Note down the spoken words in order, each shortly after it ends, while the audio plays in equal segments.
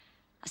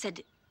I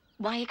said,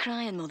 "Why are you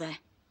crying, Mother?"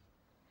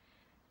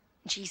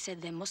 And she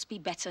said there must be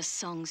better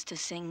songs to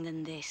sing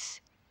than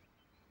this.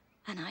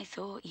 And I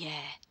thought,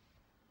 yeah,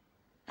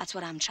 that's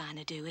what I'm trying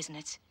to do, isn't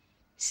it?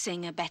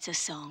 Sing a better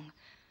song.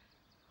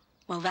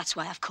 Well, that's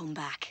why I've come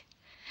back.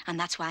 And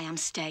that's why I'm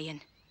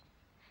staying.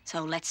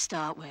 So let's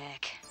start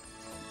work.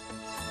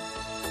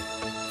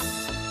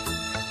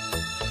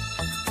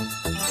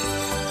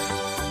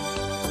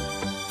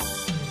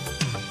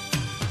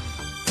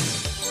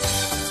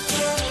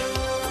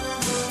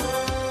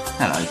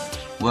 Hello,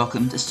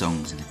 welcome to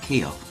Songs in the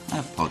Key Of,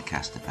 a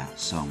podcast about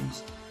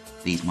songs.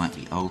 These might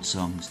be old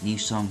songs, new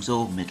songs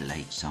or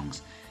middle-aged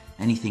songs,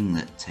 anything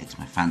that takes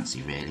my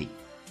fancy really.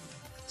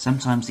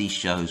 Sometimes these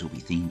shows will be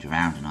themed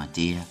around an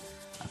idea,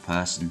 a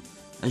person,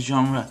 a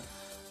genre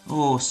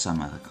or some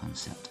other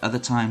concept. Other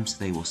times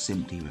they will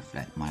simply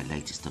reflect my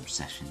latest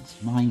obsessions,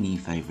 my new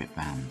favourite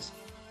bands,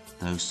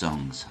 those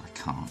songs I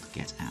can't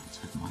get out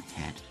of my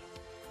head.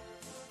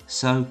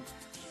 So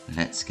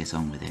let's get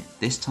on with it.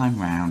 This time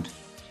round,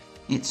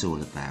 it's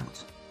all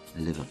about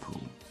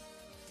Liverpool.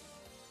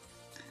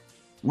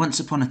 Once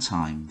upon a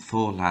time,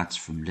 4 lads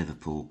from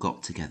Liverpool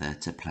got together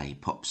to play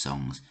pop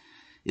songs,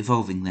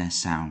 evolving their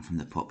sound from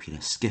the popular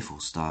skiffle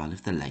style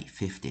of the late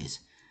 50s.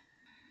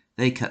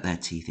 They cut their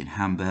teeth in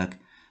Hamburg,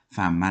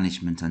 found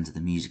management under the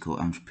musical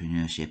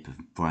entrepreneurship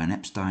of Brian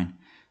Epstein,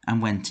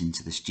 and went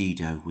into the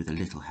studio with a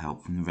little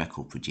help from the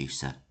record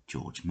producer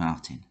George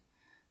Martin.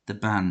 The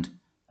band,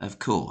 of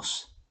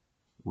course,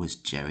 was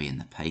Gerry and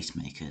the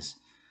Pacemakers,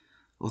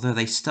 although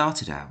they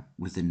started out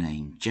with the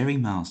name Gerry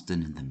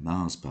Marsden and the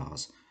Mars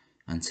Bars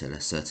until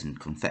a certain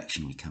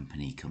confectionery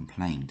company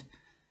complained.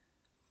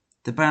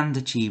 The band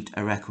achieved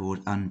a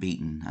record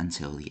unbeaten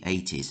until the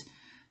 80s,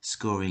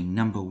 scoring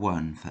number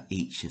 1 for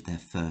each of their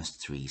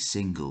first 3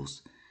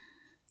 singles.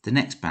 The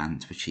next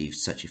band to achieve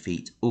such a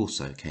feat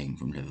also came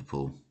from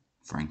Liverpool,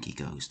 Frankie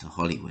Goes to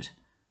Hollywood.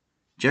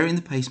 Gerry and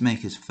the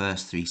Pacemakers'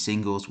 first 3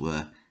 singles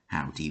were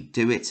How Do You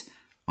Do It,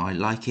 I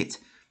Like It,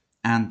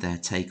 and their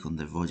take on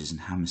the Rodgers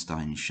and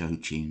Hammerstein show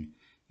tune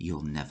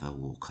You'll Never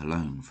Walk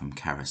Alone from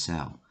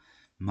Carousel,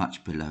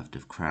 much beloved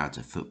of crowds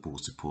of football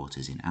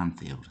supporters in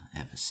Anfield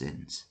ever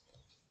since.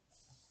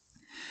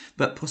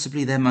 But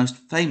possibly their most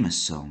famous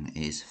song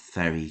is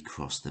Ferry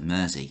Cross the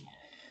Mersey,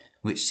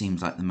 which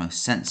seems like the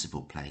most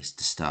sensible place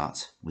to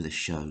start with a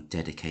show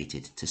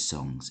dedicated to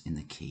songs in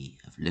the key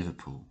of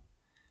Liverpool.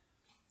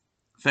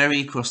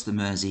 Ferry Cross the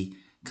Mersey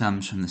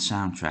comes from the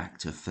soundtrack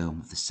to a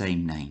film of the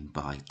same name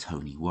by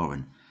Tony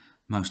Warren,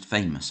 most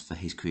famous for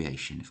his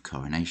creation of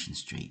Coronation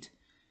Street.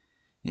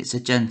 It's a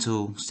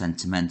gentle,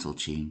 sentimental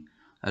tune,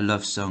 a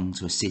love song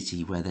to a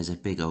city where there's a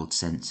big old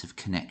sense of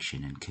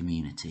connection and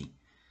community.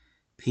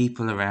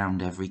 People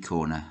around every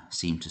corner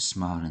seem to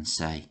smile and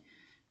say,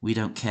 "We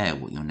don't care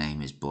what your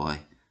name is,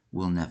 boy,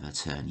 we'll never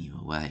turn you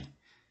away."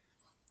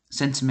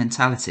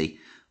 Sentimentality,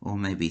 or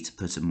maybe to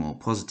put a more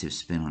positive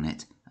spin on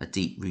it, a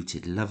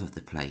deep-rooted love of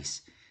the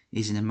place,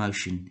 is an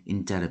emotion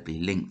indelibly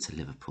linked to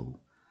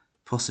Liverpool,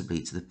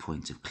 possibly to the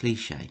point of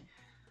cliché,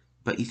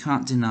 but you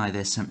can't deny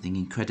there's something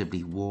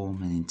incredibly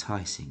warm and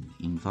enticing,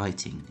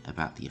 inviting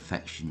about the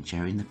affection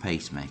Gerry and the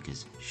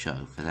Pacemakers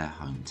show for their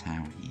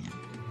hometown here.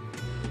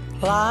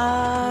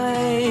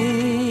 Life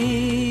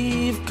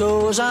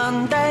goes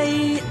on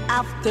day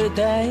after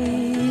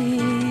day,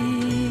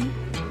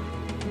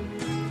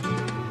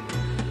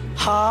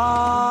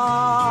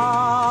 hearts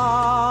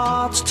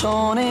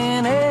torn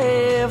in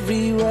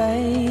every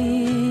way.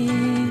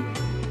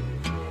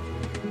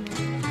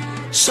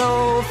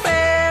 So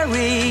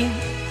ferry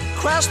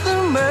cross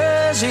the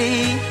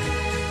Mersey,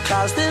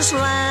 'cause this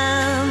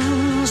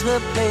land's the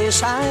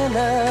place I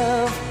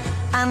love,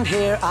 and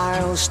here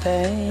I'll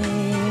stay.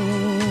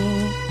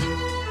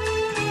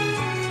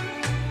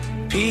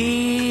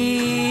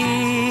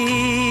 People,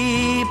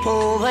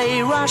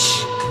 they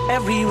rush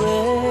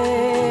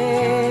everywhere,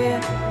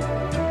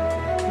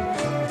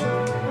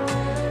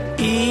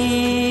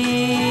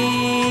 each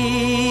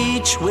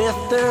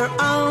with their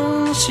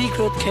own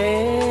secret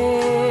care.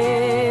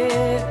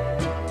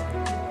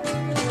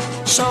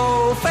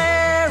 So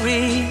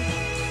ferry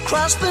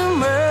cross the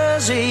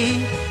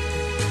Mersey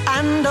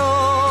and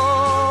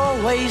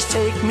always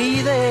take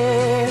me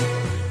there,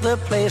 the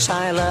place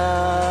I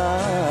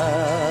love.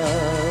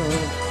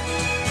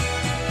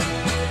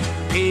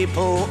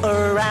 People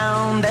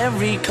around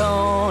every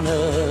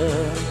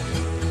corner,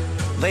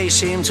 they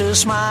seem to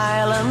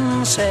smile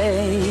and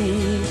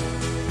say,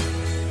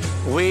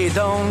 "We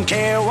don't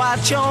care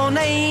what your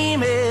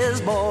name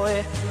is,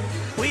 boy,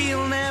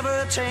 we'll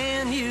never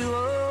turn you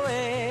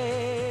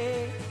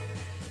away."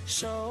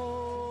 So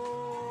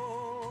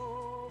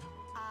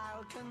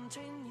I'll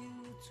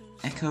continue to...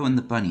 Echo and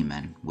the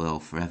Bunnymen will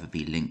forever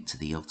be linked to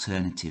the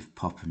alternative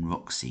pop and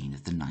rock scene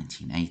of the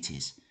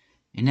 1980s,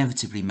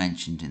 inevitably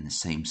mentioned in the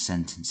same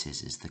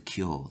sentences as The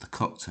Cure, the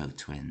Cocteau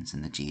Twins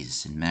and the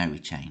Jesus and Mary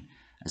Chain,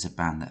 as a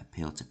band that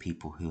appealed to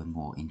people who are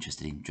more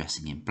interested in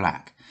dressing in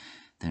black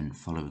than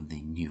following the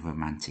new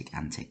romantic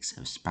antics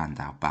of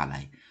Spandau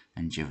Ballet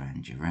and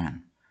Duran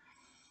Duran.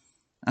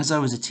 As I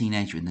was a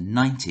teenager in the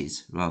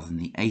 90s rather than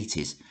the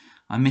 80s,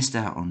 I missed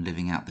out on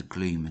living out the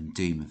gloom and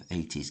doom of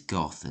 80s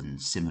goth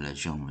and similar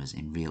genres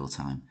in real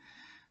time,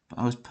 but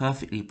I was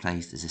perfectly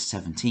placed as a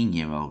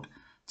 17-year-old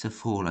to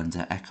fall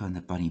under Echo and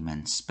the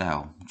Bunnymen's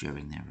spell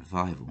during their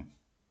revival.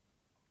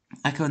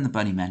 Echo and the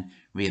Bunnymen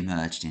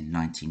re-emerged in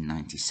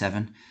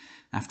 1997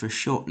 after a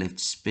short-lived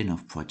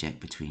spin-off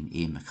project between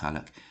Ian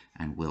McCulloch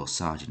and Will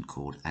Sergeant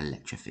called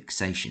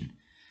Electrofixation.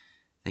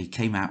 They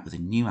came out with a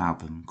new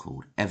album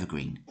called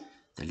Evergreen,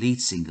 the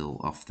lead single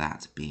off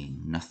that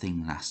being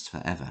Nothing Lasts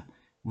Forever,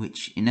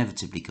 which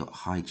inevitably got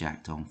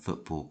hijacked on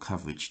football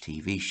coverage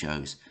TV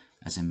shows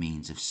as a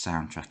means of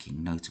soundtracking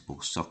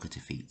notable soccer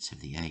defeats of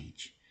the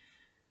age.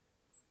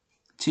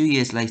 2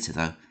 years later,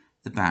 though,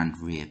 the band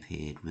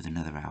reappeared with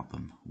another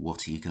album,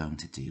 What Are You Going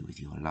to Do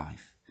With Your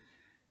Life?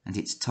 And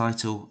its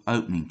title,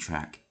 opening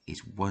track,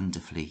 is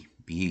wonderfully,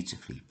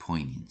 beautifully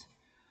poignant.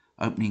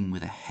 Opening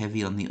with a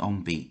heavy on the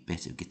on-beat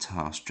bit of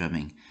guitar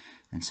strumming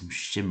and some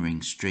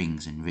shimmering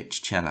strings and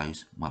rich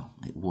cellos, well,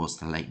 it was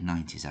the late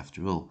 90s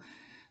after all,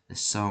 the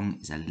song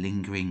is a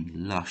lingering,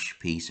 lush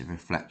piece of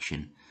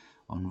reflection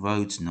on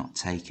roads not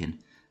taken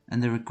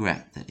and the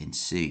regret that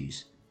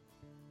ensues.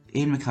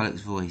 Ian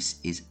McCulloch's voice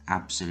is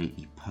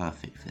absolutely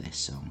perfect for this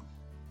song.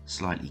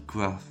 Slightly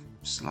gruff,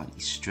 slightly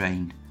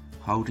strained,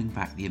 holding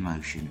back the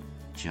emotion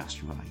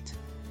just right.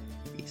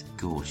 It's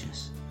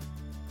gorgeous.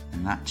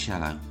 And that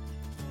cello,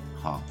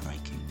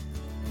 heartbreaking.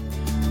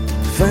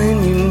 If I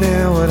knew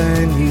now what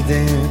I knew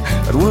then,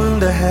 I'd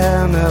wonder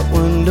how, not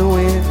wonder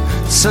when.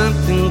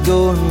 Something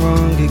going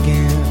wrong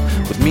again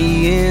with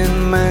me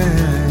and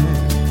mine.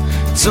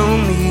 It's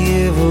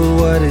only ever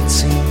what it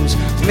seems,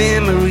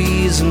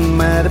 memories and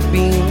might have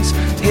beens.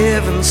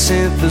 Heaven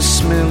sent the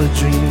smell of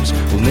dreams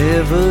we'll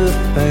never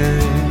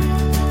find.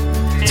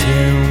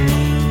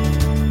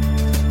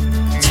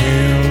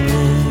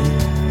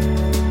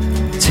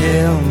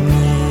 Tell me,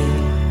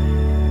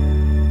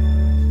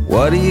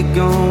 what are you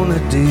gonna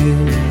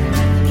do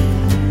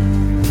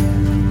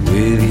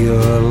with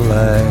your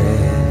life?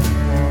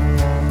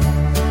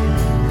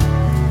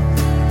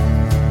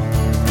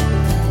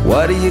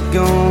 What are you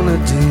gonna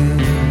do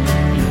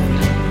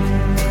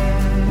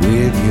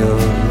with your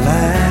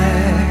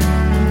life?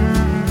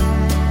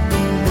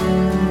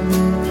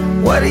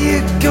 What are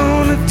you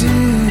gonna do?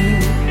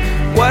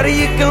 What are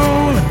you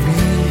gonna be?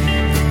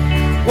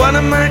 What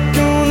am I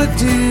gonna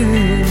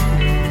do?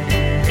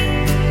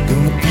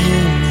 Gonna be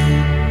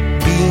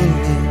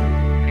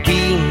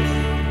me.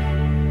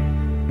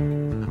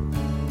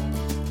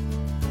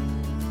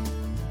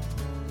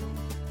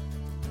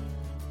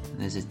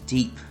 There's a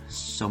deep,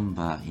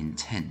 sombre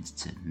intent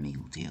to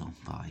Meal Deal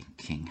by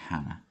King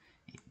Hannah.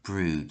 It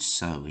broods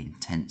so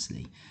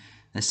intensely.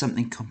 There's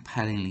something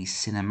compellingly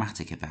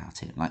cinematic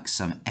about it, like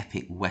some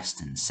epic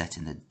western set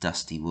in the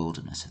dusty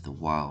wilderness of the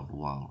wild,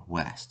 wild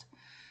west.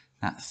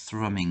 That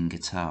thrumming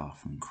guitar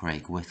from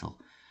Craig Whittle,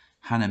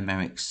 Hannah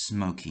Merrick's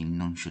smoky,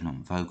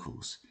 nonchalant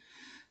vocals.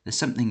 There's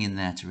something in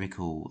there to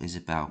recall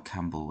Isabel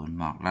Campbell and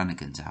Mark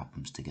Lanigan's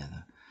albums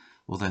together,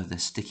 although the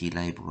sticky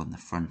label on the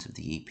front of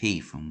the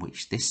EP from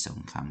which this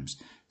song comes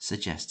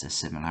suggests a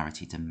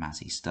similarity to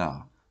Mazzy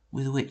Star,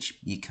 with which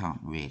you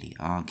can't really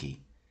argue.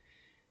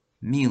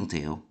 Meal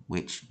Deal,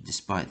 which,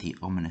 despite the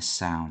ominous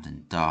sound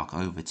and dark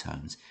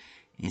overtones,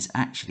 is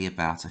actually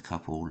about a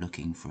couple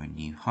looking for a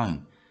new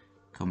home,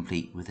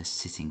 complete with a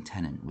sitting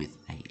tenant with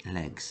 8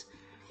 legs.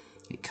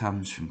 It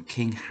comes from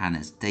King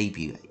Hannah's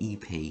debut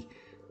EP,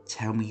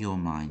 Tell Me Your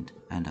Mind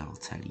and I'll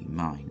Tell You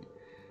Mine.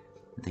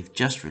 They've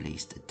just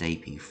released a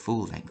debut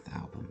full-length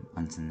album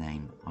under the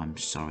name I'm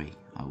Sorry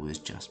I Was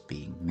Just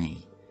Being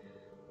Me.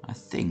 I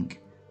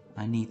think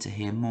I need to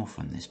hear more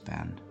from this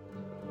band.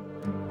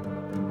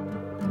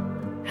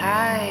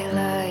 I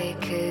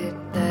like it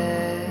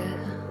there.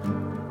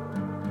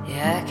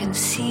 Yeah, I can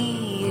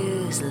see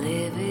you's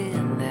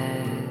living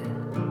there.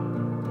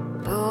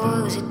 But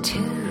was it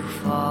too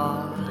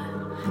far?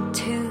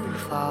 Too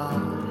far?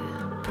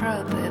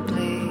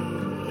 Probably,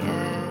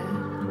 yeah.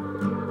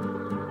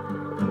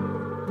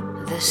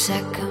 The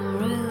second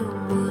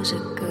room was a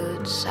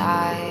good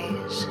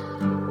size.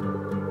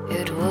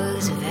 It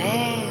was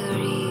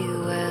very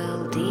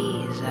well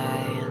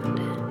designed,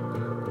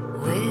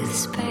 with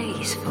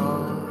space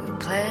for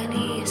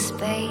plenty of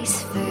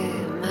space for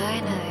my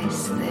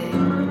nice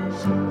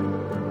things.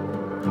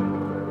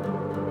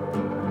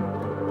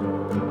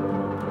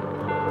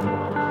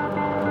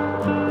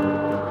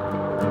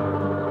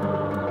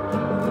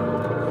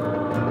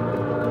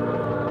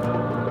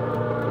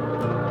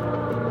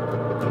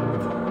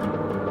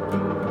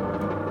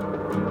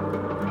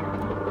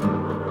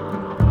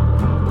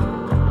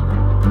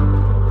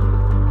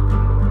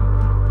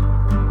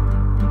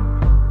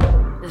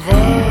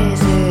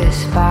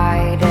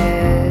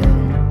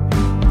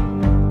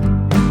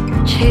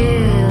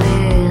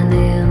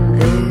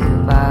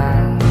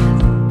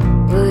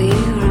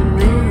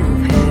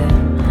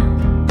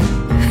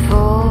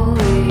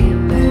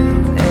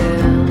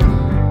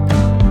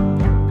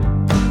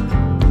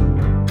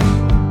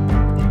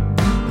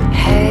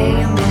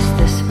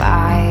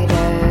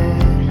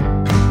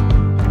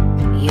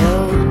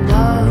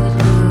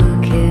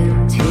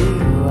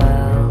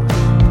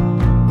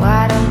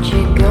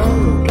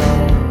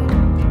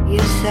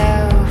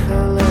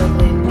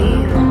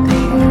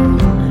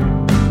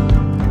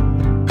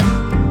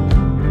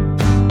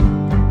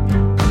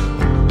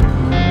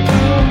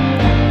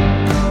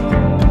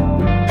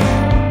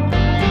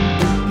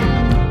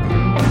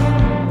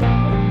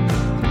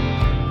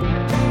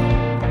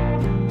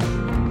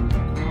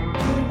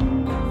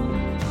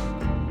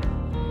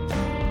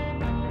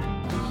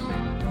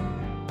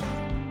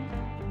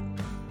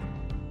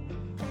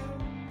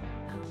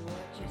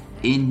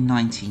 In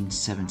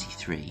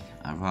 1973,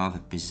 a rather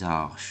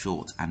bizarre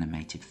short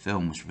animated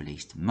film was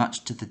released,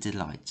 much to the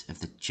delight of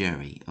the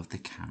jury of the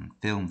Cannes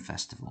Film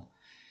Festival.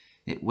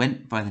 It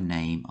went by the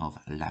name of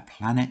La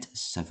Planète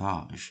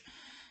Sauvage,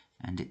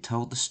 and it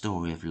told the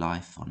story of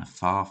life on a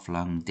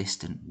far-flung,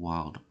 distant,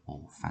 wild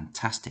or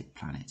fantastic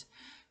planet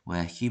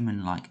where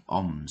human-like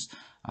Oms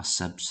are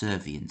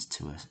subservient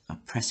to an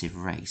oppressive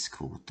race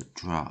called the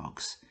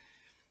Draags.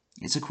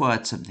 It's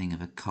acquired something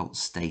of a cult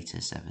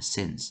status ever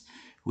since,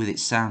 with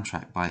its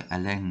soundtrack by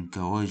Alain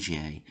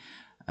Gaugier,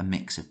 a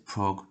mix of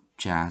prog,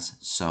 jazz,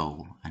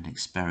 soul and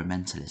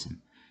experimentalism,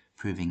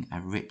 proving a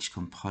rich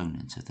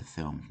component of the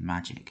film's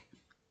magic.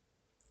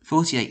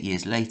 48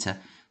 years later,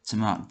 to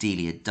mark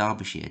Delia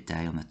Derbyshire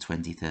Day on the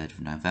 23rd of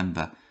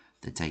November,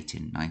 the date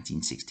in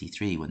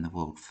 1963 when the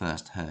world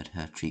first heard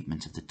her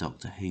treatment of the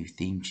Doctor Who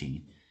theme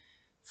tune,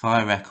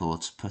 Fire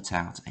Records put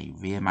out a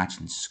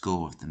reimagined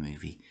score of the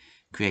movie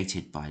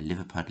created by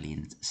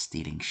Liverpudlians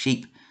Stealing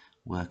Sheep,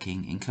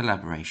 working in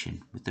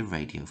collaboration with the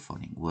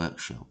Radiophonic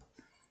Workshop.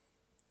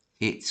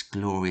 It's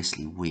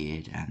gloriously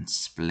weird and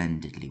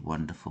splendidly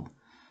wonderful,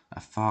 a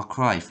far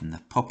cry from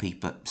the poppy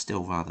but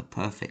still rather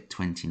perfect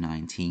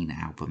 2019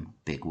 album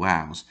Big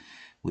Wows,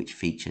 which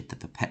featured the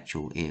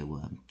perpetual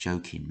earworm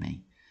Joking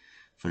Me,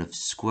 full of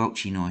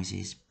squelchy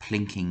noises,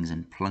 plinkings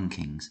and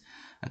plunkings,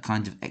 a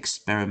kind of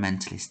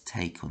experimentalist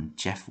take on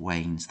Jeff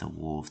Wayne's The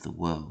War of the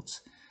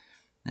Worlds.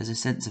 There's a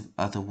sense of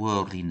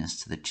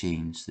otherworldliness to the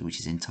tunes which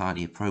is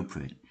entirely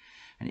appropriate,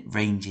 and it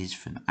ranges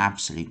from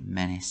absolute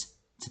menace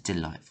to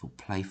delightful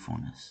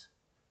playfulness.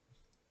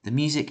 The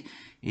music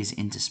is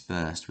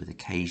interspersed with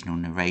occasional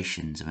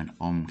narrations of an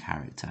Om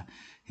character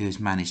who has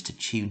managed to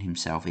tune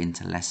himself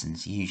into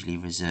lessons usually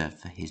reserved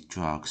for his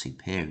Draag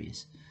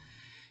superiors.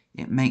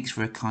 It makes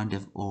for a kind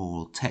of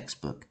oral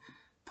textbook,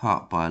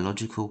 part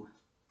biological,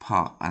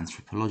 part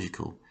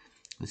anthropological,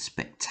 with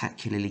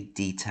spectacularly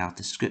detailed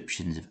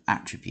descriptions of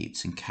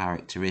attributes and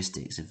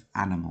characteristics of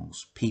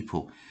animals,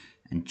 people,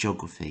 and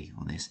geography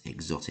on this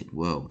exotic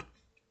world.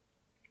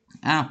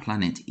 Our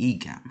planet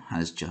Egam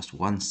has just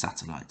one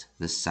satellite,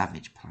 the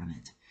Savage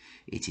Planet.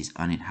 It is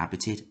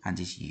uninhabited and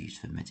is used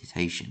for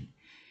meditation.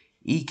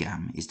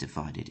 Egam is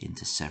divided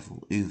into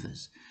several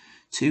oevers.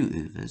 2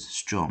 oevers,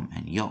 Strom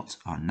and Yot,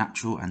 are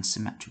natural and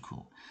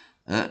symmetrical.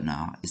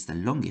 Urtnar is the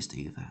longest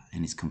oever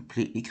and is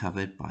completely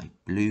covered by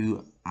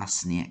blue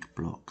arsenic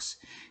blocks.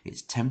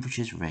 Its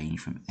temperatures range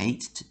from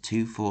 8 to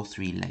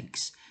 243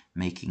 lakes,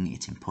 making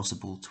it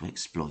impossible to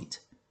exploit.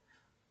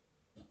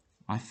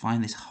 I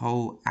find this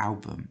whole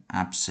album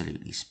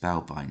absolutely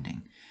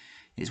spellbinding.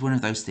 It's one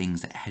of those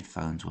things that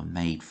headphones were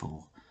made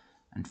for,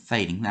 and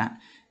failing that,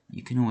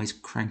 you can always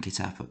crank it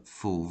up at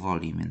full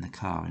volume in the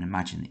car and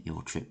imagine that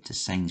your trip to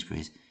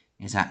Sainsbury's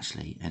is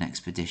actually an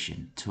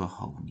expedition to a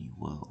whole new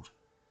world.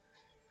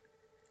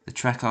 The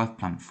track I've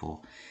planned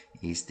for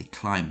is the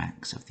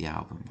climax of the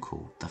album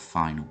called The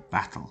Final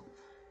Battle.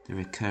 The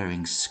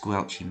recurring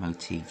squelchy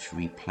motifs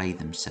replay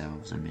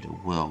themselves amid a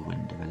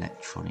whirlwind of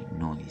electronic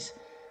noise,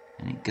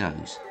 and it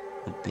goes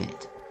a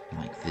bit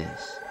like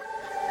this.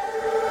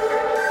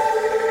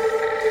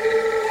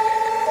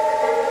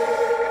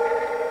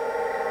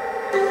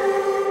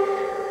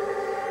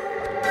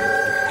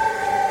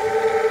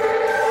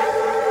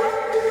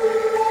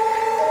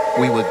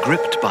 We were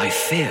gripped by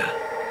fear.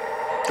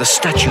 The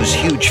statue's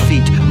huge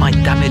feet might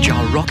damage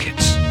our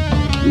rockets.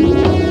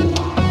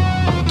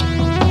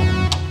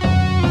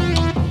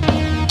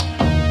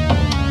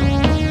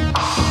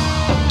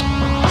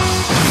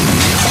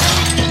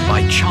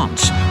 By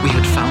chance, we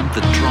had found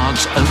the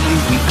Draag's only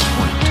weak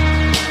point.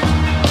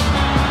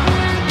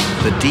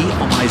 The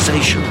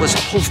de-omization was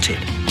halted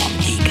on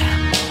Egam.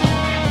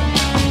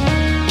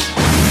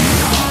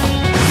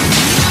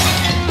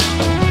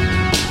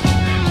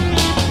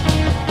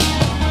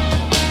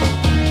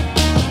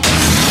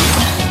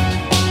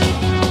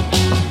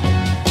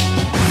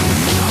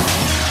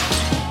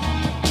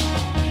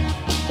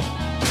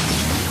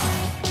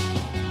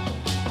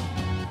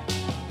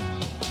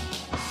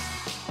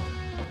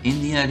 In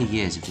the early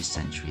years of this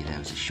century, there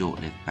was a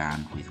short-lived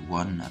band with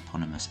one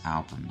eponymous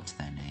album to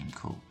their name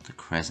called The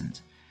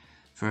Crescent.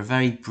 For a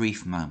very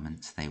brief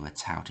moment, they were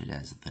touted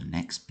as the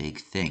next big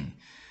thing.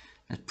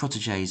 As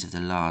protégés of the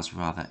La's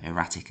rather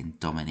erratic and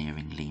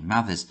domineering Lee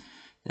Mathers,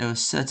 there was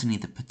certainly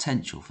the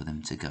potential for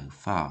them to go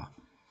far.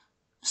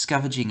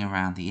 Scavenging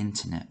around the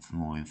internet for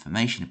more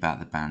information about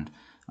the band,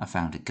 I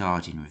found a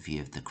Guardian review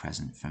of The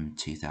Crescent from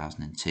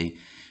 2002,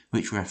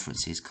 which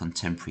references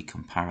contemporary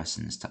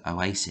comparisons to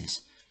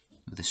Oasis,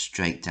 with a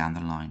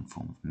straight-down-the-line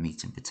form of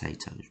meat and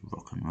potatoes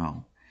rock and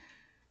roll.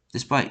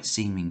 Despite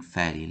seeming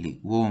fairly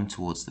lukewarm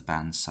towards the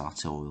band's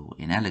sartorial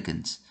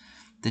inelegance,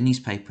 the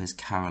newspaper's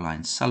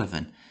Caroline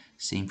Sullivan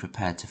seemed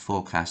prepared to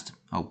forecast,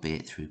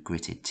 albeit through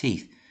gritted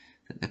teeth,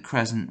 that the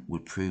Crescent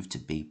would prove to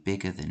be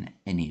bigger than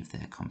any of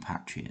their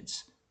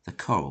compatriots, the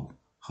Coral,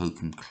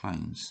 Hokum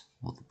clones,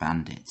 or the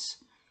Bandits.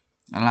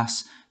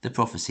 Alas, the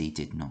prophecy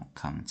did not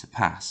come to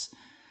pass.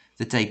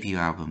 The debut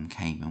album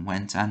came and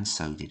went, and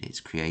so did its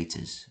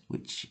creators,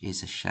 which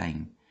is a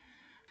shame.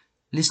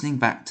 Listening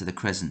back to the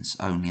Crescent's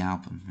only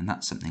album, and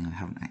that's something I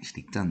haven't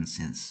actually done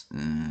since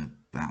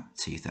about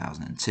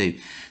 2002,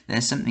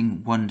 there's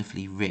something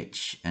wonderfully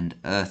rich and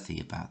earthy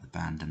about the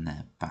band and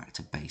their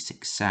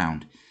back-to-basics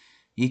sound.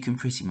 You can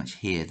pretty much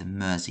hear the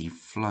Mersey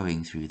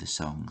flowing through the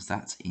songs,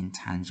 that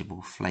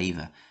intangible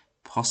flavour,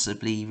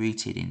 possibly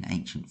rooted in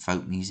ancient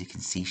folk music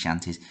and sea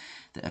shanties,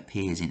 that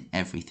appears in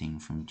everything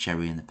from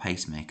Gerry and the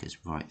Pacemakers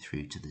right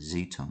through to the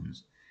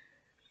Zootons.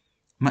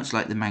 Much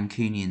like the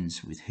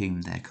Mancunians with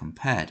whom they're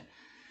compared,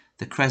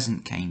 the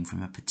Crescent came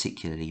from a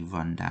particularly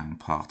run-down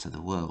part of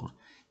the world,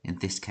 in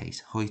this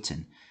case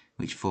Huyton,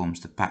 which forms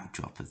the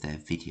backdrop of their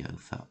video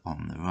for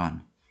On the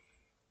Run.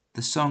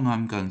 The song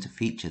I'm going to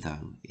feature,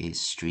 though,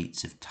 is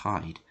Streets of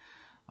Tide,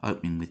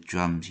 opening with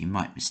drums you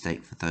might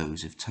mistake for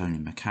those of Tony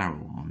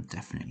McCarroll on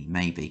Definitely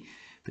Maybe,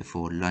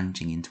 before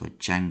lunging into a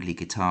jangly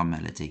guitar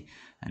melody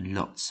and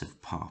lots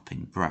of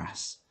parping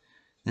brass.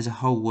 There's a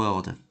whole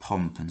world of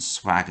pomp and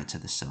swagger to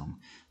the song,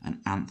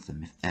 an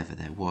anthem if ever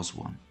there was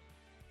one.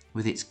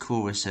 With its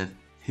chorus of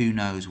 "Who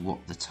knows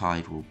what the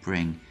tide will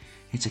bring,"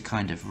 it's a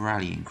kind of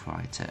rallying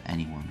cry to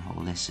anyone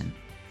who'll listen.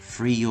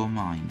 Free your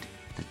mind,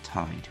 the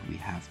tide we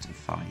have to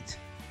fight.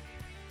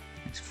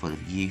 It's full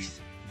of youth,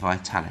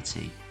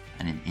 vitality,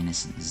 and an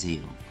innocent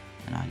zeal,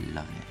 and I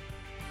love it.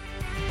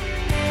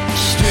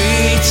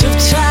 Streets of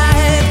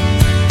tide,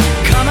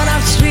 coming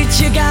off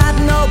streets, you got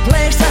no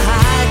place to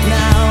hide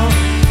now.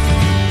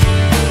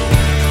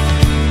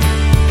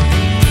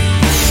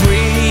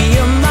 Free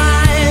your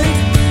mind,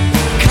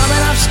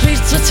 coming off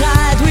streets of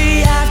tide,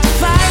 we have to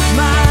fight,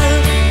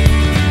 man.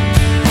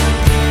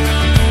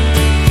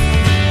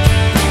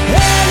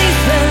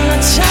 Anything the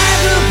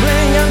tide will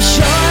bring, I'm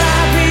sure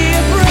I'll be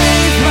a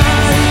brave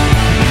man.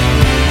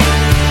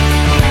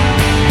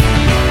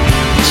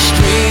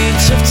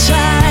 Streets of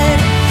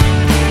tide,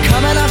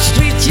 coming off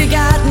streets, you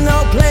got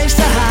no place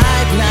to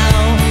hide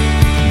now.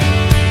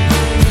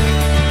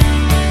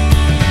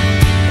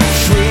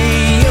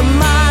 Free your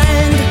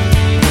mind,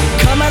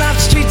 coming off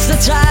streets, the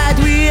tide,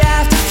 we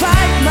have to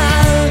fight,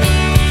 man.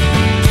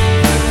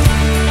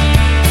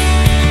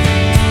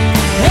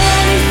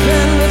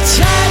 Anything the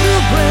tide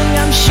will bring,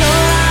 I'm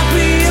sure I'll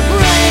be a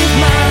brave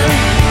man.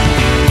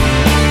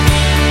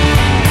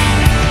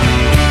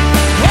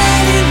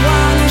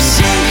 Anyone who's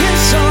sinking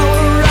so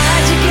will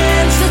rise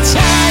against the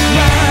tide,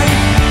 man.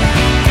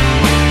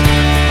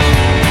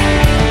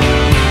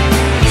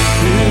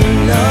 Who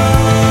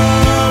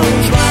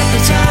knows what the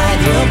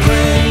tide will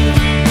bring?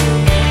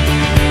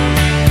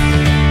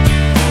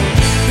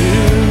 Who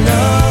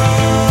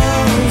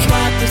knows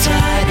what the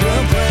tide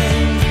will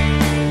bring?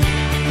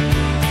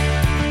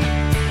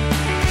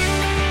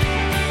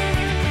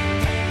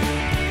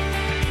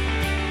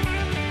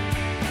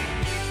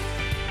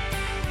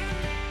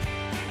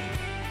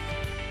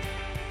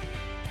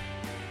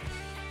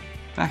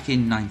 Back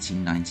in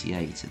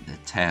 1998, at the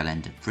tail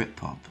end of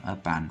Britpop, a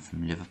band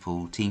from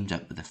Liverpool teamed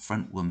up with a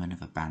front woman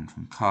of a band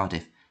from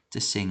Cardiff to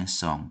sing a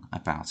song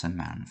about a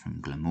man from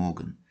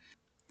Glamorgan.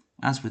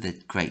 As with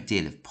a great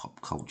deal of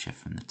pop culture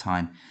from the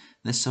time,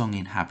 the song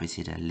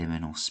inhabited a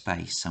liminal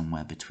space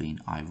somewhere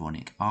between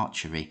ironic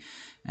archery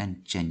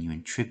and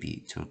genuine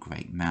tribute to a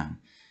great man.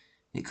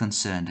 It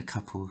concerned a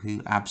couple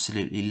who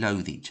absolutely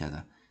loathe each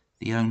other.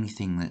 The only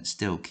thing that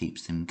still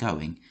keeps them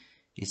going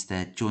is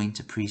their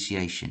joint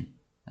appreciation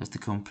of the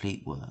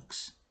complete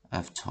works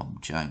of Tom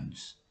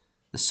Jones.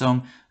 The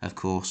song, of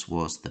course,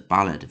 was The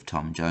Ballad of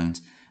Tom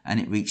Jones, and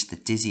it reached the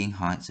dizzying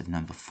heights of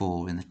number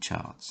 4 in the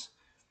charts.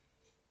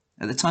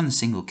 At the time the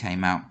single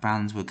came out,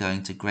 bands were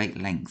going to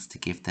great lengths to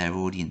give their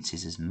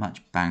audiences as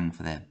much bang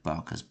for their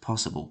buck as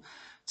possible,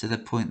 to the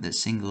point that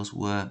singles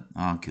were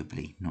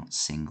arguably not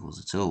singles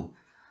at all.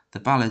 The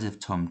Ballad of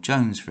Tom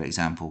Jones, for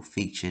example,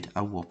 featured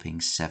a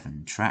whopping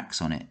 7 tracks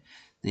on it.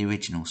 The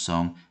original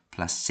song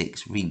plus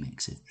 6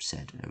 remixes of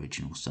said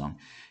original song,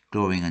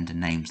 glorying under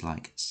names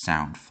like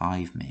Sound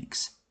 5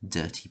 Mix,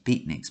 Dirty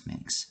Beatniks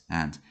Mix,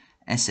 and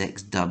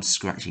SX Dub's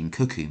Scratching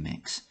Cuckoo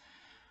Mix.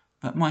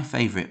 But my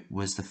favourite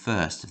was the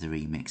first of the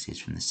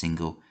remixes from the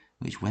single,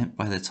 which went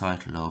by the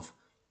title of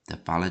The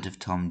Ballad of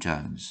Tom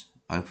Jones,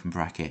 open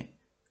bracket,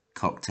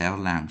 Cocktail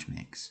Lounge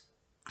Mix,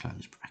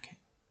 close bracket.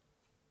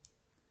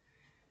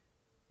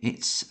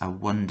 It's a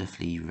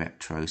wonderfully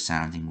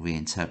retro-sounding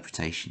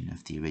reinterpretation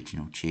of the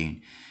original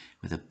tune,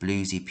 with a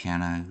bluesy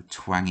piano,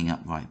 twanging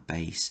upright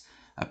bass,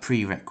 a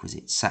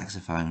prerequisite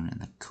saxophone, and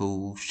the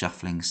cool,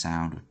 shuffling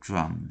sound of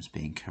drums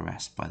being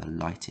caressed by the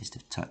lightest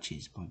of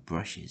touches by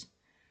brushes.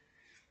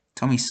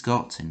 Tommy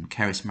Scott and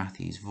Cerys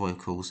Matthews'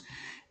 vocals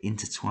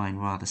intertwine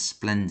rather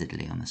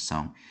splendidly on the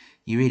song.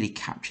 You really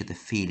capture the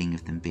feeling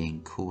of them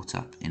being caught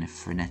up in a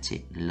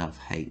frenetic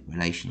love-hate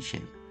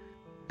relationship.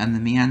 And the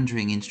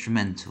meandering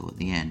instrumental at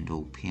the end,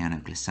 all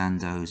piano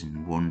glissandos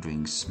and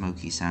wandering,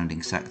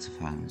 smoky-sounding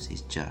saxophones,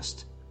 is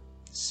just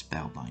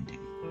spellbinding.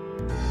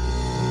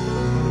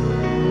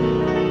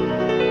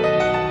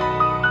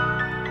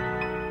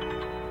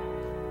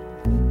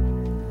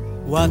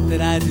 What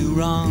did I do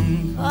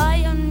wrong? Oh,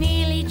 you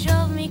nearly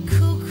drove me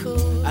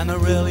cuckoo. Am I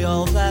really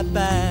all that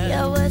bad?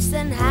 You're worse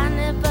than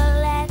Hannibal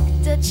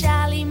Lecter.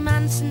 Charlie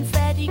Manson,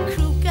 Freddy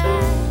Krueger.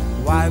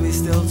 Why we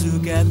still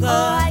together?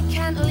 Oh, I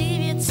can't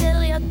leave you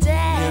till you're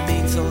dead. You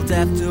mean till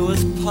death do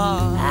us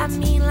part? I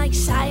mean like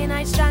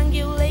cyanide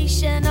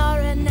strangulation or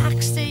an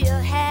axe to your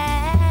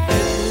head.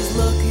 It was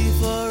lucky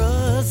for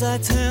us I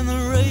turned the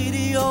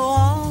radio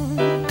on.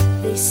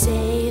 They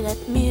say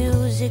that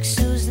music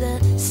soothes the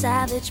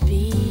savage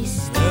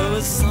beast. There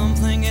was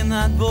something in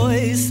that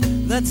voice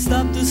that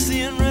stopped us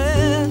seeing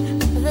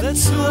red. The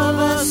two of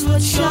us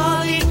would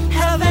surely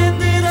have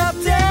ended up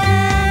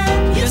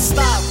dead. You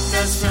stopped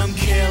us from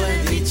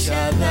killing each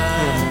other.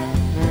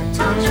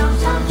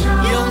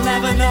 You'll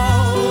never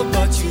know,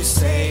 but you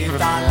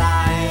saved our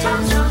lives.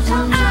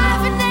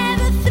 I've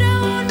never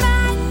thrown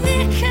my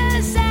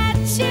knickers at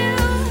you.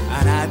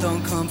 And I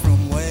don't come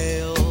from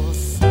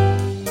Wales.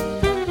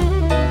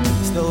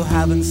 Still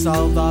haven't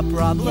solved our You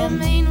problem.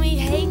 mean we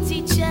hate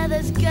each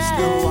other's guts?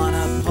 Still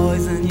wanna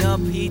poison your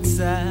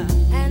pizza.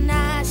 And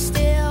I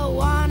still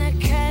wanna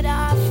cut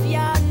off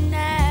your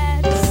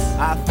nuts.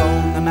 I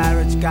phoned the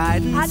marriage I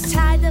guidance.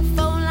 tied the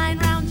phone line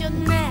round your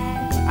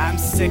neck. I'm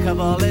sick of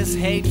all this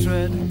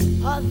hatred.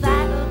 Or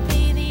that'll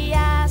be the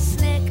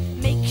arsenic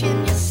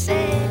making you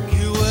sick.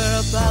 You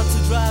were about to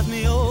drive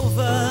me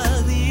over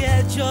the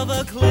edge of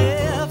a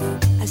cliff.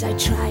 As I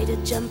try to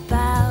jump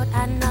out,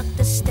 I knock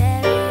the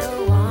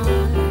stereo on.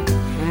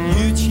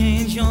 You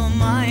changed your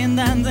mind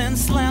and then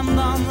slammed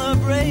on the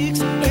brakes.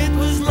 It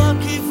was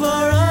lucky for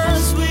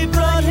us we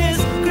brought his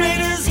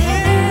greatest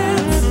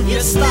hits. You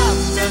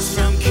stopped us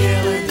from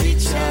killing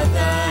each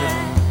other.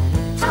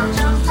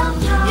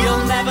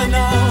 You'll never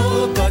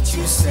know, but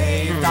you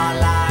saved our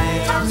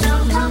lives.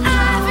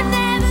 I've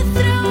never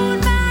thrown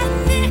my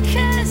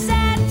knickers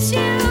at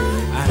you.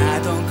 And I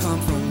don't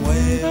come from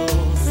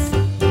Wales.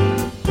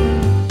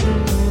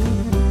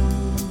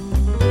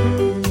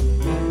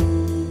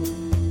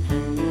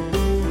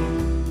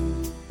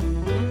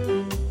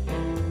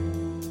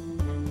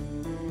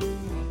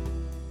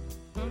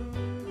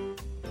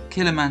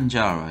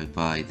 Kilimanjaro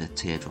by The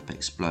Teardrop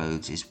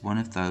Explodes is one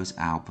of those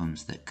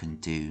albums that can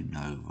do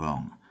no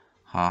wrong.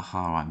 Ha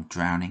Ha, I'm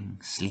drowning,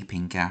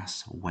 sleeping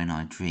gas, when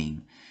I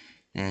dream.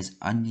 There's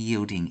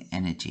unyielding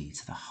energy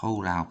to the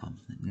whole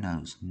album that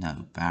knows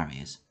no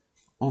barriers.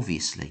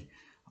 Obviously,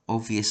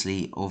 I'm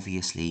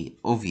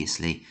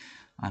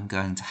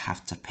going to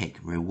have to pick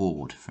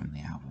Reward from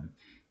the album.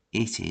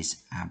 It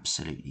is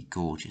absolutely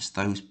gorgeous.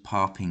 Those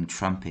parping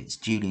trumpets,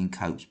 Julian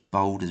Cope's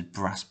bold as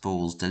brass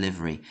balls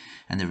delivery,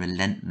 and the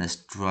relentless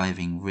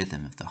driving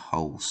rhythm of the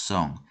whole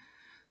song.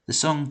 The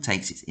song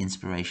takes its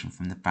inspiration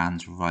from the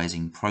band's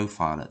rising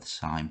profile at the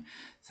time,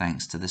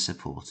 thanks to the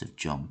support of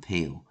John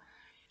Peel.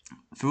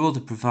 For all the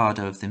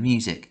bravado of the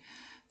music,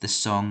 the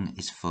song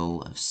is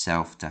full of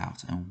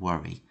self-doubt and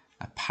worry,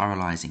 a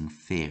paralysing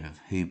fear of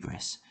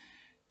hubris.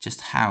 Just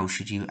how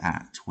should you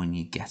act when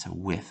you get a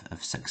whiff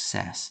of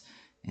success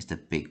is the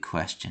big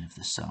question of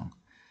the song.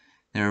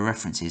 There are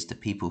references to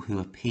people who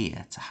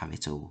appear to have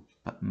it all,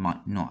 but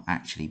might not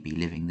actually be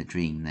living the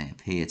dream they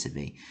appear to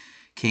be.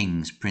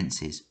 Kings,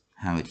 princes,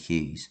 Howard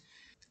Hughes.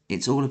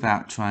 It's all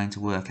about trying to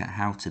work out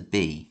how to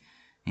be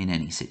in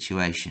any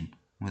situation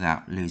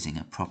without losing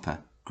a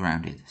proper,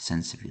 grounded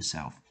sense of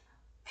yourself.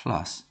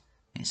 Plus,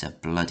 it's a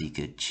bloody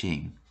good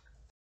tune.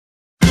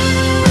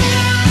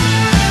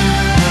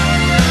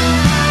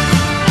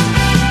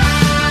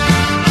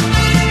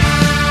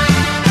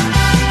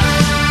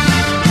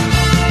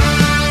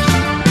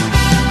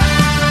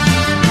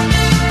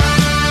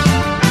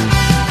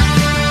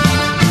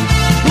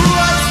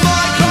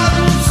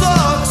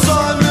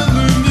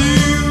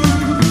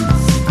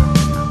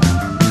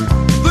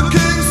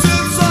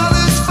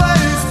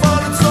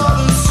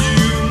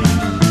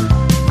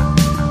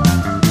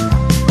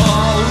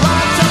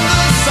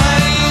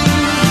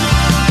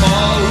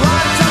 All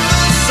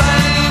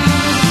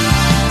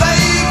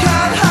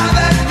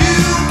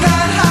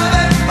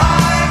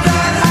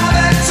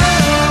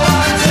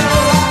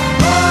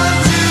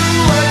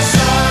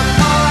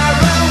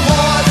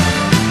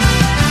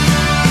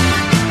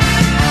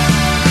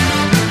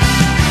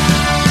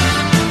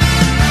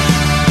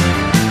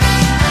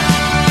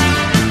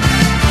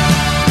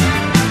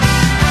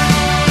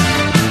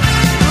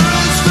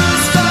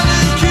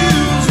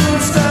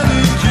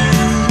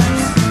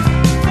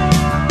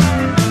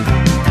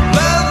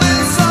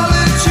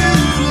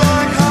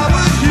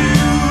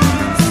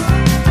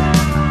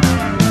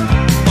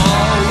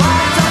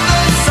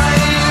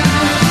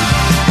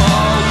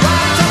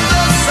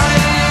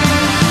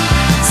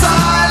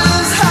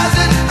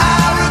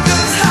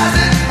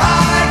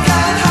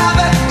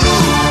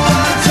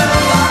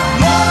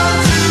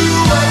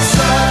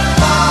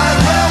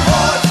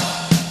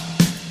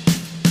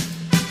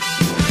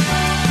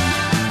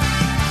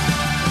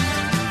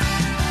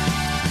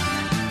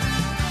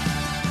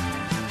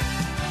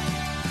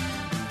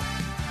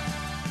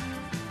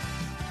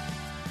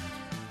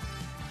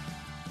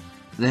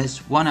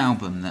There's one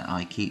album that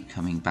I keep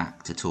coming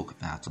back to talk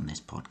about on this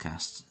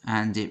podcast,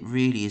 and it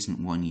really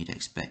isn't one you'd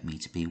expect me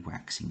to be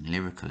waxing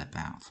lyrical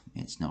about.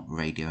 It's not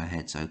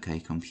Radiohead's OK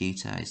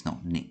Computer, it's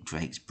not Nick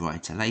Drake's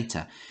Brighter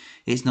Later,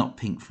 it's not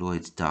Pink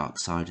Floyd's Dark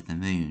Side of the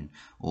Moon,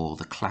 or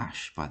The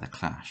Clash by The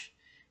Clash.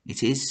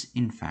 It is,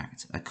 in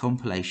fact, a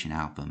compilation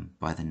album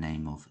by the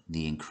name of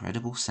The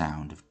Incredible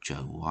Sound of Jo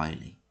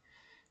Whiley.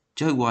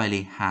 Jo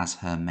Whiley has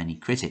her many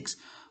critics,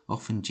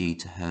 often due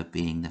to her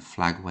being the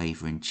flag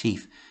waver in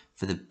chief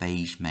for the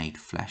beige-made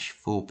flesh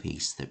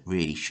four-piece that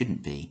really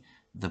shouldn't be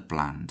the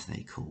bland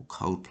they call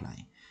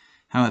Coldplay.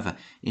 However,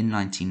 in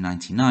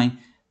 1999,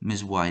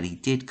 Ms. Whiley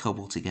did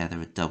cobble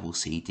together a double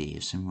CD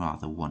of some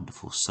rather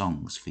wonderful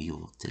songs for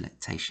your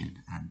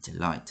delectation and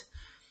delight.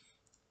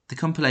 The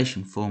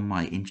compilation formed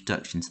my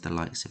introduction to the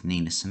likes of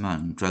Nina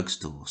Simone,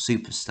 Drugstore,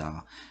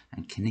 Superstar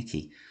and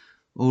Kenickie,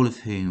 all of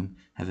whom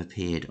have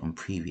appeared on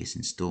previous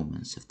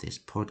instalments of this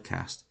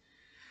podcast.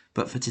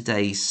 But for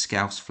today's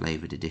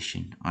Scouse-flavoured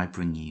edition, I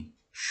bring you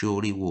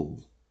Shirley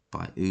Wall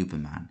by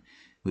Uberman,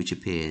 which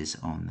appears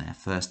on their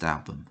first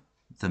album,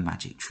 The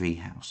Magic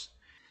Treehouse.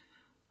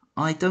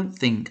 I don't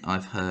think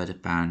I've heard a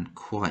band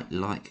quite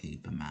like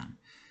Uberman.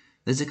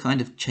 There's a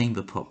kind of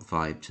chamber pop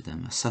vibe to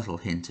them, a subtle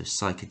hint of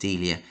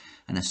psychedelia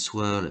and a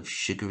swirl of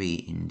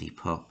sugary indie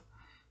pop.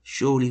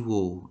 Shirley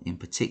Wall, in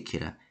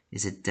particular,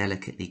 is a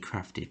delicately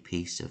crafted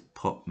piece of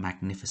pop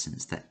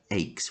magnificence that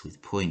aches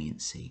with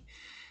poignancy.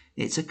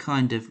 It's a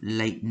kind of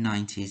late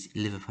 90s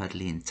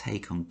Liverpudlian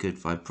take on Good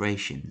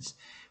Vibrations,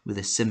 with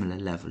a similar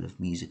level of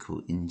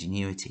musical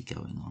ingenuity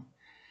going on.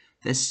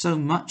 There's so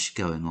much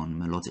going on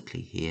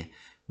melodically here,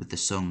 with the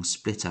songs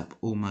split up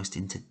almost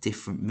into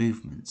different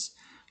movements,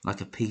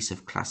 like a piece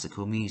of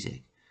classical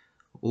music,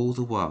 all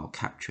the while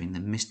capturing the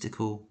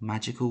mystical,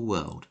 magical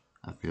world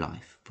of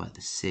life by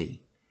the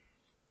sea.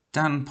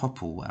 Dan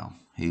Popplewell,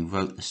 who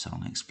wrote the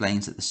song,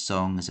 explains that the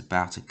song is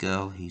about a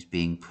girl who's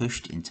being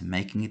pushed into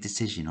making a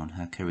decision on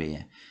her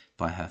career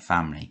by her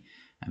family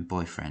and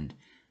boyfriend,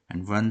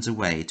 and runs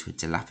away to a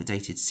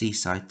dilapidated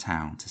seaside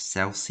town to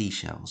sell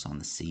seashells on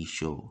the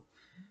seashore.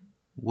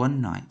 One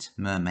night,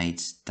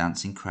 mermaids,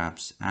 dancing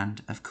crabs,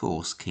 and, of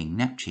course, King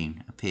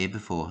Neptune appear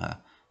before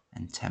her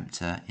and tempt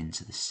her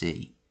into the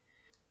sea.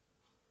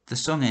 The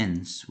song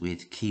ends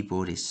with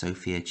keyboardist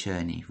Sophia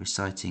Cherney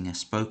reciting a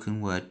spoken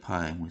word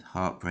poem with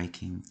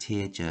heartbreaking,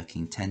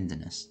 tear-jerking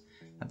tenderness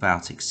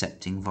about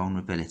accepting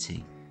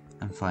vulnerability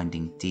and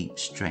finding deep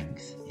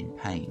strength in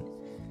pain.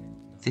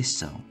 This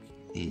song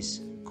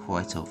is,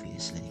 quite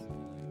obviously,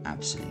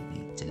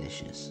 absolutely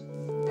delicious.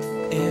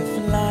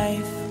 If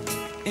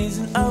life is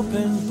an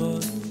open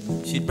book,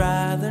 she'd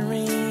rather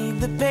read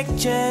the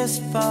pictures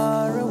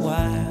for a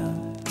while.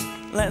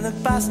 Let the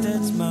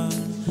bastards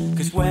moan,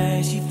 'cause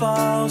where she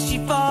falls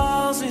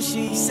and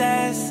she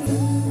says,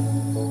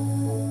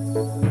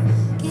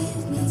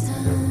 Give me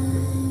time.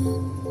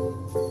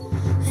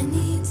 I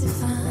need to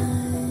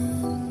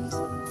find who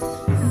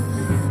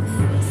I'm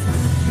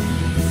inside.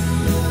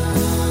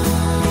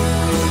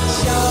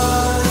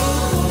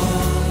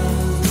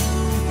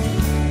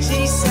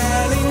 she's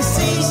selling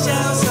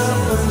seashells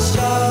up on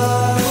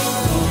shore,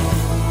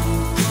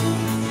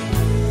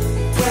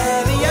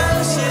 where the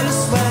ocean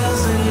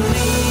swells and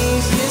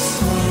leaves you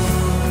small.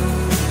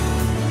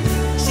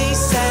 She's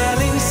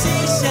selling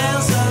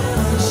seashells up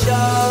on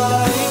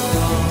shore.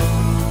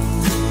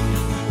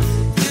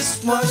 Just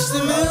watch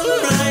the moon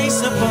rise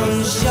up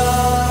on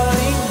shore.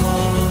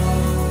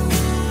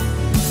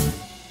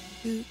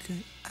 Who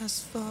could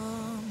ask for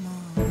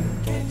more?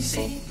 Can you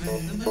see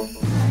the moon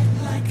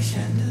like a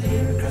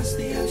chandelier across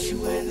the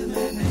ocean where the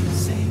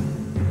mermaids sing?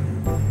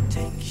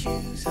 Take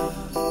your shoes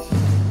off.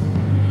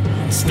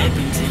 Step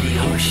into the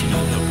ocean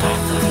on the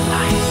path of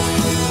light.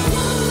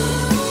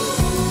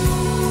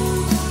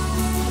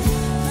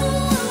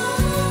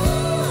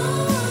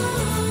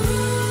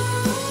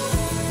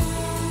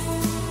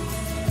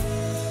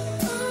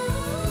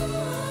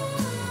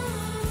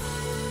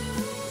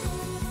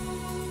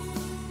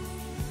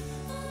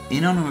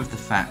 In honour of the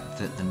fact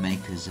that the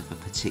makers of a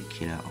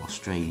particular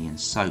Australian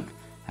soap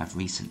have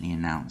recently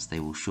announced they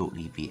will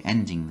shortly be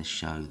ending the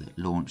show that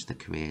launched the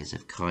careers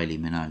of Kylie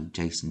Minogue,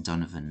 Jason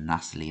Donovan,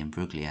 Natalie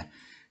Imbruglia,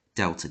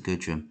 Delta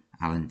Goodrem,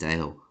 Alan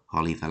Dale,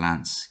 Holly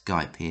Valance,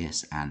 Guy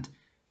Pearce and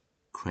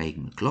Craig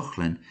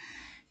McLachlan,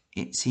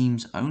 it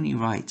seems only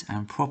right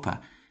and proper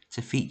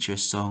to feature a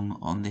song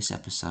on this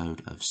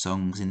episode of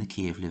Songs in the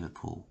Key of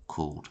Liverpool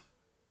called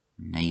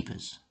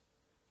Neighbours.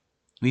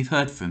 We've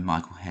heard from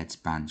Michael Head's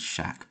band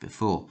Shack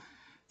before.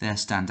 Their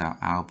standout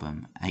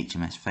album,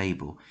 HMS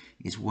Fable,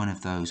 is one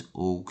of those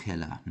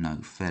all-killer,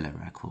 no-filler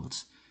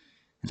records,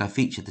 and I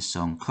featured the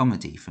song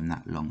Comedy from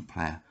that long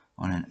player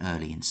on an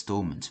early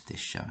instalment of this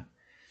show.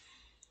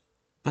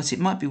 But it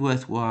might be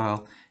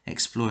worthwhile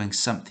exploring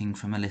something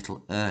from a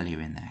little earlier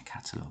in their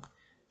catalogue,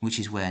 which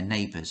is where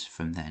Neighbours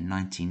from their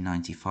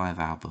 1995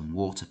 album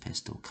Water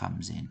Pistol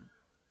comes in.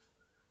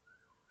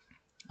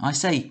 I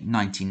say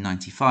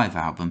 1995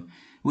 album,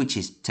 which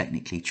is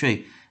technically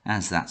true,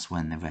 as that's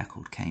when the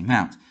record came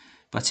out,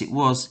 but it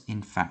was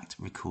in fact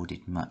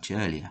recorded much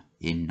earlier,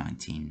 in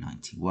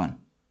 1991.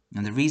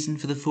 And the reason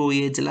for the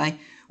 4-year delay?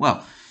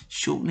 Well,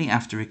 shortly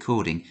after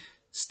recording,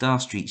 Star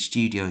Street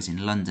Studios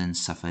in London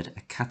suffered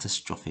a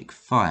catastrophic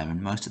fire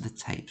and most of the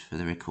tapes for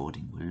the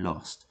recording were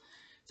lost.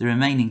 The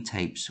remaining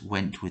tapes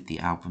went with the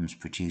album's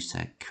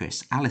producer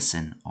Chris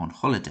Allison on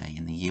holiday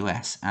in the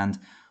US and,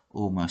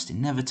 almost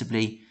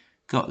inevitably,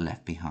 got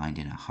left behind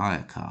in a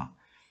hire car.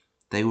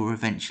 They were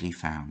eventually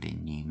found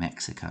in New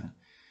Mexico.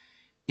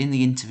 In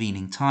the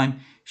intervening time,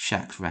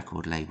 Shaq's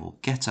record label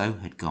Ghetto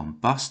had gone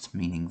bust,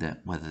 meaning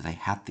that whether they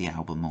had the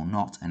album or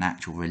not, an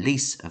actual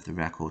release of the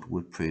record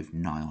would prove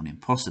nigh on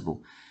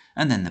impossible,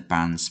 and then the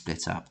band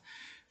split up,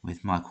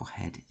 with Michael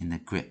Head in the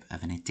grip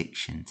of an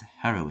addiction to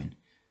heroin.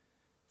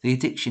 The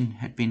addiction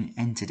had been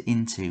entered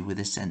into with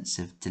a sense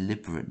of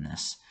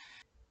deliberateness.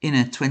 In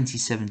a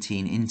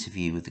 2017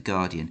 interview with The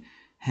Guardian,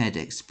 Head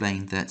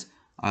explained that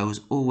I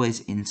was always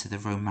into the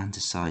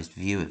romanticised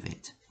view of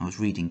it. I was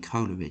reading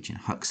Coleridge and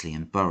Huxley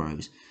and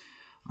Burroughs.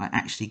 I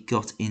actually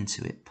got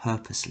into it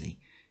purposely,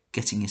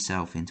 getting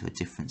yourself into a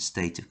different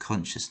state of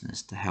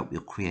consciousness to help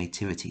your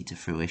creativity to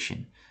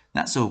fruition.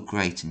 That's all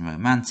great and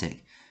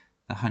romantic.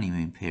 The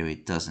honeymoon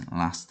period doesn't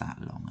last that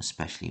long,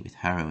 especially with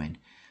heroin.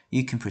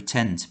 You can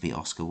pretend to be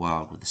Oscar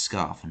Wilde with a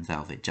scarf and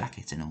velvet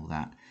jacket and all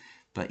that,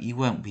 but you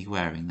won't be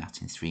wearing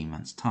that in 3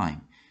 months'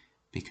 time,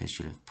 because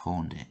you'll have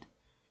pawned it.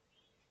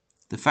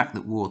 The fact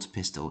that Water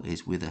Pistol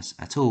is with us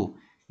at all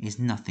is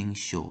nothing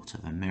short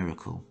of a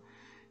miracle,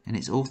 and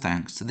it's all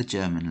thanks to the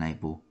German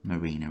label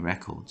Marina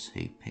Records,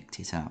 who picked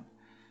it up.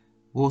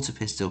 Water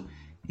Pistol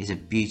is a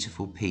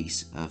beautiful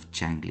piece of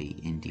jangly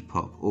indie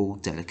pop, all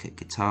delicate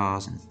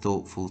guitars and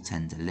thoughtful,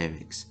 tender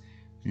lyrics.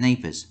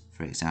 Neighbours,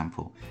 for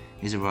example,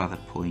 is a rather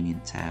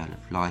poignant tale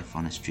of life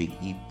on a street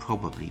you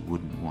probably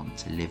wouldn't want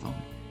to live on.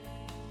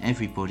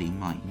 Everybody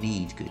might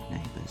need good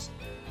neighbours,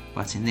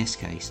 but in this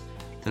case,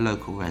 the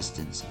local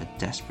residents are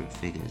desperate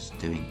figures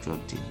doing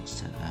drug deals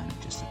to earn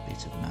just a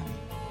bit of money.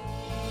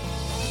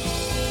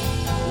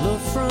 Look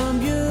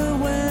from your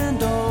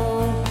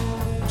window,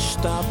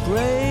 stop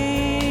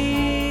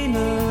raining.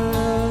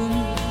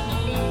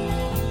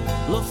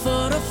 Look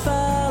for the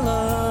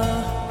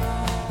fella,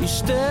 he's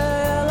still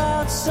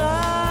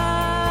outside.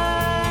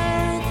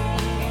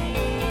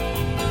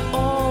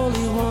 All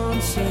he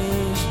wants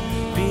is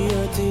be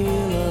a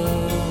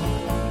dealer.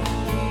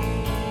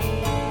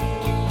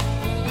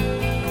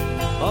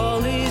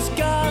 All he's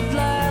got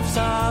left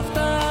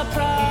after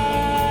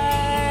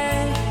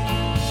pride.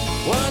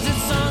 Was it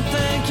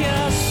something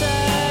you're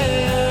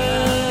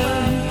saying?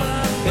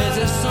 Is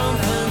it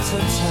something to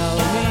tell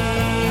me?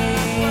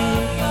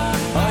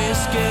 Are you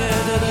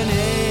scared of the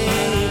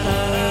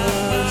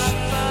neighbors?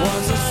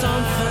 Was it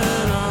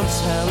something on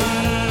telly?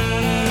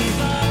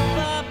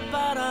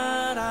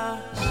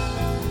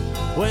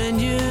 When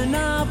you're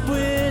not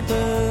with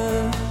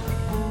her,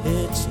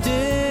 it's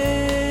different.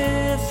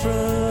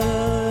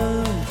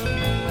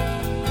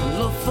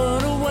 Look for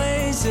the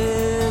ways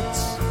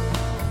it's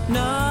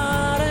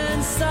not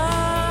inside.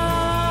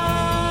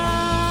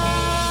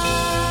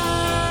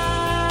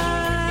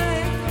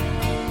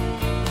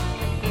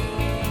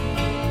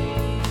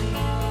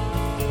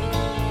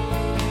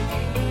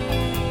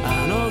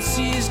 I know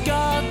she's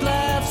got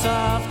left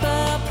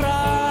after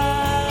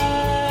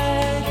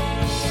pride.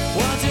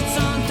 Was it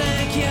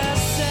something you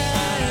said?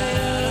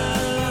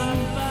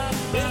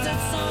 Is it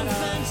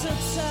something to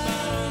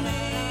tell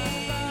me?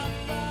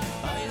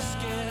 Are you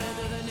scared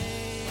of the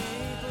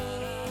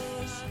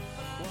neighbors?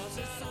 Was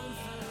it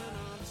something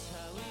on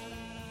telly?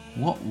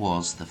 What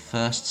was the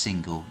first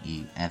single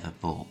you ever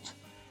bought?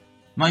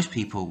 Most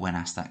people, when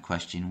asked that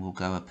question, will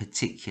go a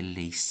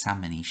particularly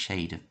salmony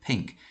shade of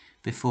pink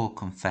before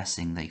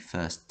confessing they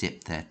first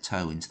dipped their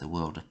toe into the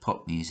world of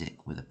pop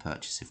music with a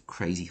purchase of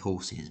Crazy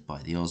Horses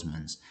by the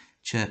Osmonds,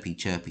 Chirpy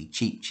Chirpy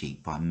Cheep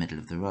Cheep by Middle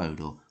of the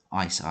Road, or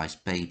Ice Ice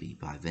Baby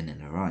by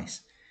Vanilla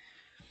Ice.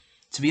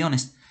 To be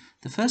honest,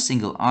 the first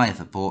single I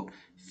ever bought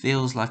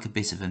feels like a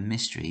bit of a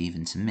mystery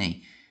even to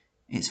me.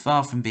 It's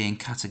far from being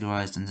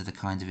categorised under the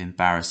kind of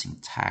embarrassing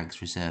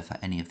tags reserved for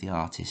any of the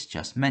artists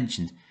just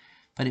mentioned,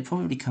 but it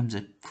probably comes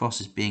across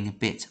as being a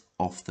bit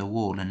off the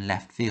wall and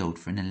left field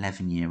for an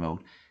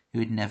 11-year-old who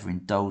had never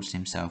indulged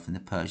himself in the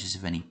purchase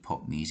of any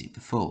pop music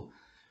before.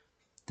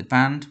 The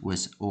band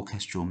was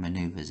Orchestral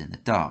Manoeuvres in the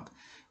Dark,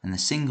 and the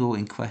single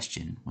in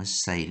question was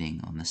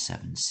Sailing on the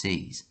Seven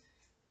Seas.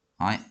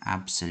 I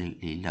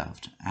absolutely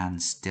loved,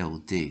 and still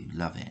do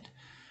love it,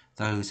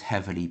 those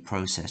heavily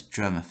processed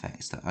drum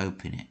effects that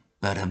open it,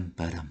 ba-dum,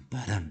 ba-dum,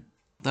 ba-dum,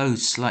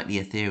 those slightly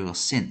ethereal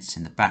synths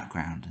in the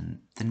background, and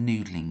the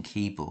noodling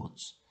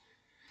keyboards.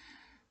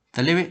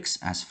 The lyrics,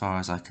 as far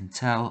as I can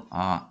tell,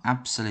 are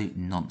absolute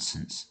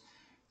nonsense.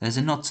 There's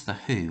a nod to The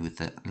Who with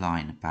the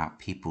line about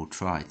people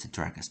try to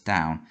drag us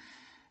down,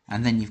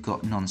 and then you've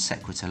got non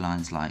sequitur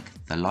lines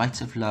like the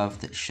light of love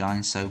that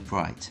shines so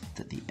bright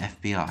that the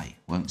FBI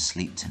won't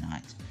sleep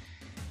tonight.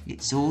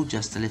 It's all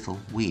just a little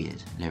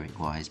weird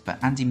lyric-wise,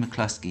 but Andy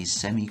McCluskey's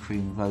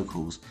semi-croon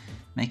vocals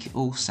make it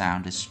all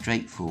sound as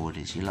straightforward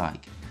as you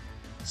like.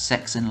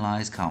 Sex and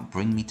lies can't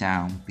bring me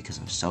down because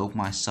I've sold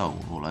my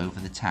soul all over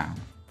the town.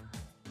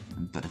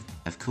 But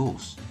of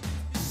course.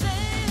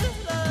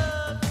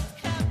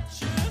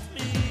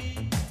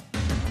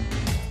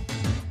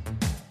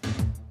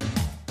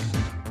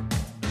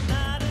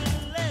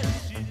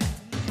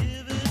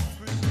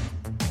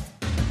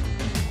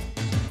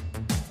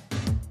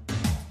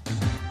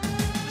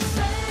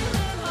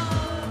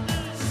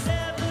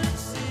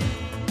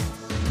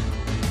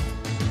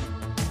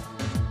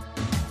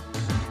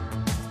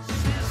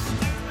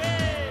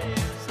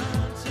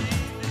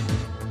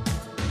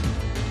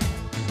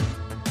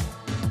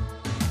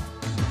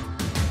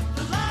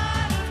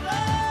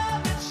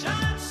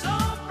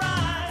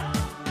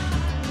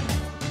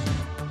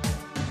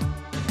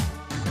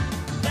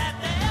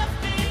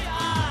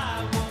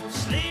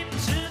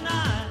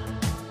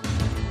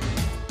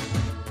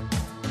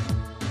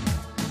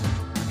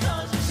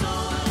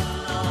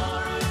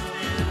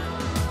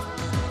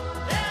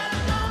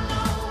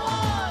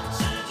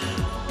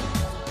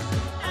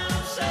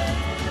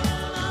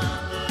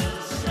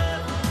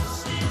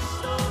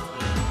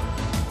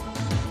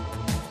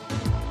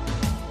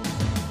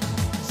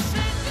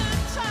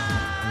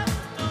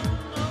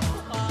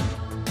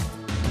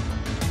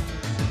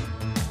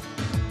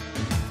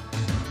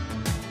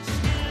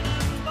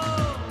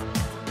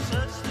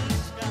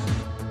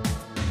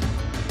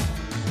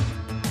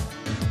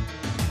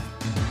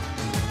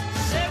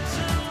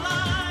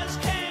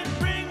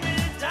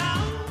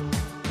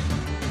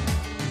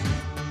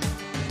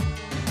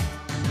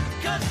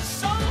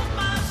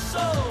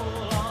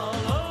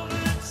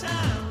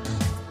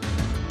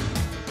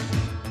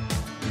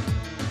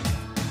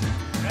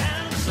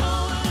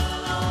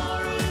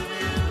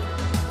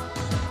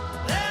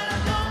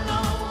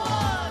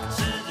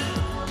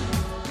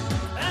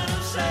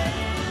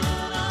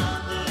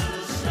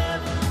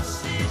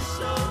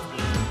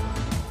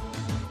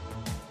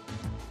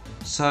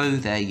 So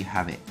there you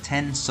have it,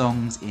 10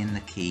 songs in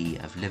the key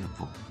of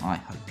Liverpool. I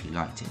hope you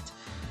liked it.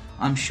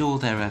 I'm sure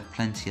there are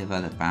plenty of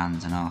other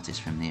bands and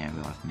artists from the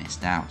area I've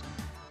missed out.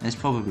 There's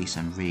probably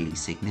some really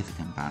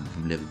significant band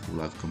from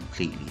Liverpool I've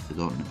completely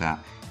forgotten about.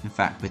 In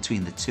fact,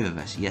 between the two of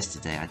us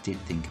yesterday, I did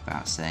think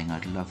about saying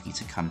I'd love you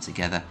to come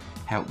together,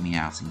 help me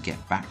out and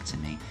get back to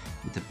me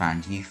with the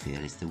band you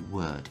feel is the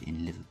word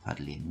in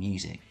Liverpudlian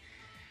music.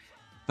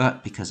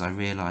 But because I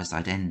realised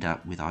I'd end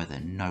up with either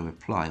no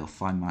reply or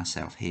find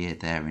myself here,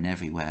 there and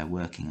everywhere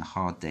working a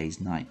hard day's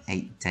night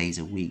 8 days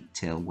a week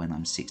till when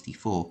I'm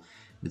 64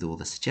 with all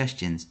the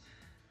suggestions,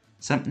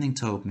 something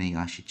told me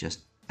I should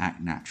just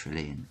act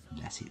naturally and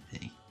let it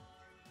be.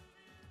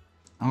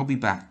 I'll be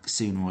back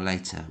sooner or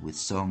later with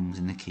songs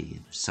in the key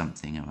of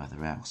something or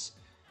other else.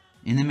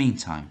 In the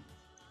meantime,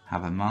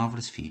 have a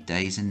marvellous few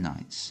days and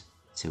nights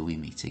till we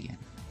meet again.